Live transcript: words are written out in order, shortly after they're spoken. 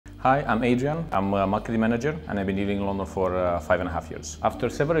Hi, I'm Adrian. I'm a marketing manager and I've been living in London for 5.5 years. After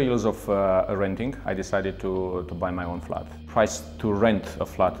several years of renting, I decided to buy my own flat. Price to rent a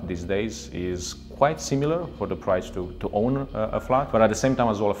flat these days is quite similar for the price to own a flat, but at the same time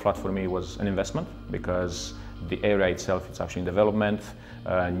as well, a flat for me was an investment because the area itself is actually in development,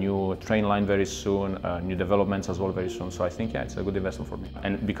 new train line very soon, new developments as well very soon. So I think, yeah, it's a good investment for me.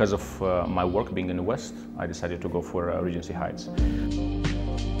 And because of my work being in the West, I decided to go for Regency Heights.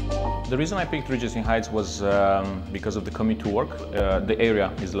 The reason I picked Regency Heights was because of the commute to work. The area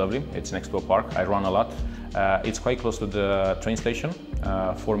is lovely, it's next to a park, I run a lot. It's quite close to the train station,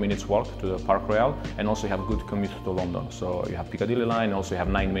 4 minutes walk to the Park Royal, and also you have good commute to London. So you have Piccadilly line, and also you have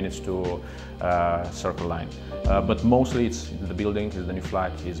 9 minutes to Circle line. But mostly it's the building, it's the new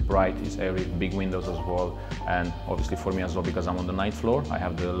flat, it's bright, it's airy, big windows as well. And obviously for me as well, because I'm on the 9th floor, I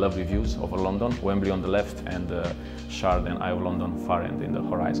have the lovely views over London, Wembley on the left and the Shard and Eye of London far end in the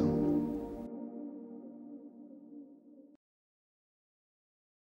horizon.